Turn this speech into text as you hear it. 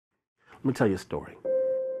Let me tell you a story.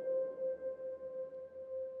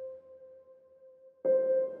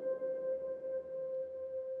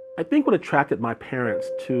 I think what attracted my parents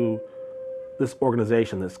to this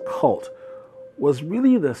organization, this cult, was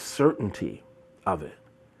really the certainty of it.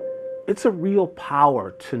 It's a real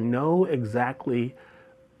power to know exactly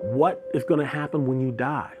what is going to happen when you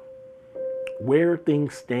die, where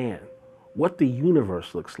things stand, what the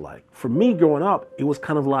universe looks like. For me growing up, it was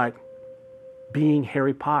kind of like being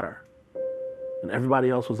Harry Potter and everybody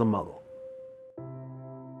else was a muggle.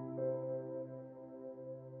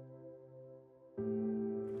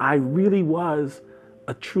 I really was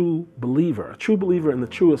a true believer in the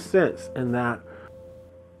truest sense, in that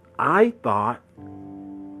I thought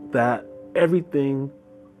that everything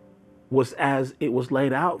was as it was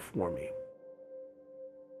laid out for me.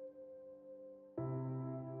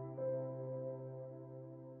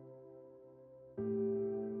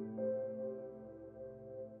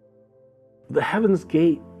 The Heaven's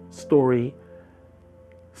Gate story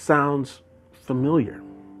sounds familiar.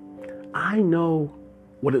 I know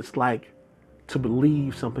what it's like to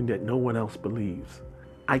believe something that no one else believes.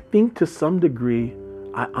 I think to some degree,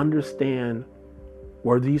 I understand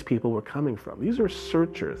where these people were coming from. These are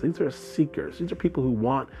searchers, these are seekers, these are people who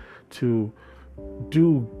want to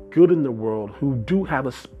do good in the world, who do have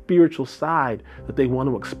a spiritual side that they want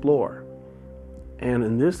to explore. And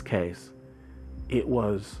in this case, it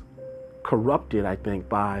was corrupted, I think,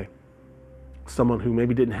 by someone who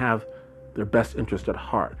maybe didn't have their best interest at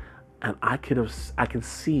heart. And I can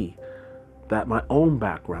see that my own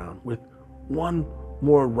background, with one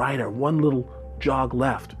more right or one little jog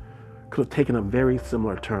left, could have taken a very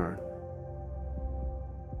similar turn.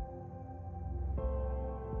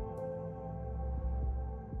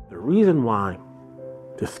 The reason why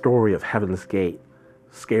the story of Heaven's Gate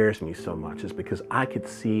scares me so much is because I could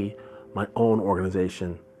see my own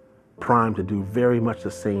organization primed to do very much the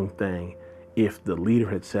same thing if the leader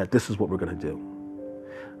had said, this is what we're going to do.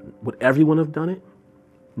 Would everyone have done it?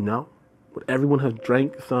 No. Would everyone have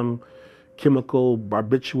drank some chemical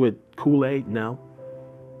barbiturate Kool-Aid? No.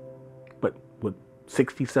 But would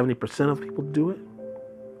 60, 70% of people do it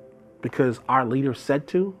because our leader said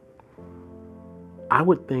to? I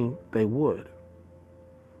would think they would.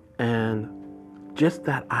 And just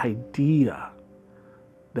that idea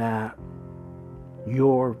that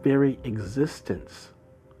your very existence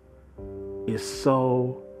is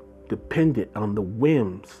so dependent on the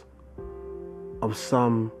whims of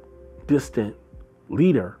some distant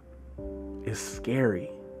leader is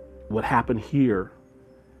scary. What happened here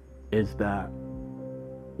is that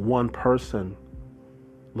one person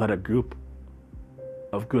led a group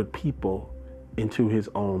of good people into his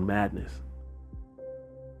own madness.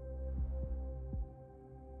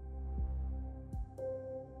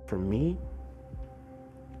 For me,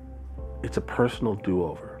 it's a personal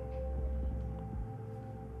do-over.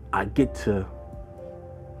 I get to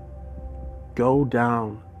go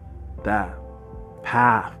down that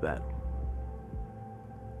path that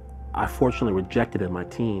I fortunately rejected in my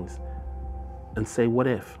teens and say, what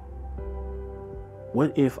if?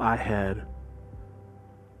 What if I had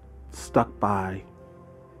stuck by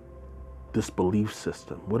this belief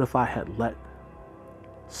system? What if I had let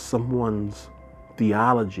someone's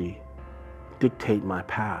theology dictate my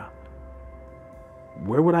path?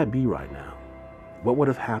 Where would I be right now? What would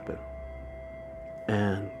have happened?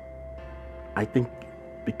 And I think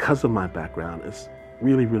because of my background, it's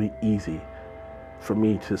really, really easy for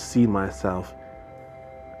me to see myself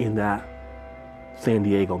in that San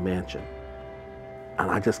Diego mansion. And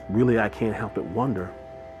I can't help but wonder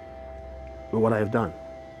what I have done.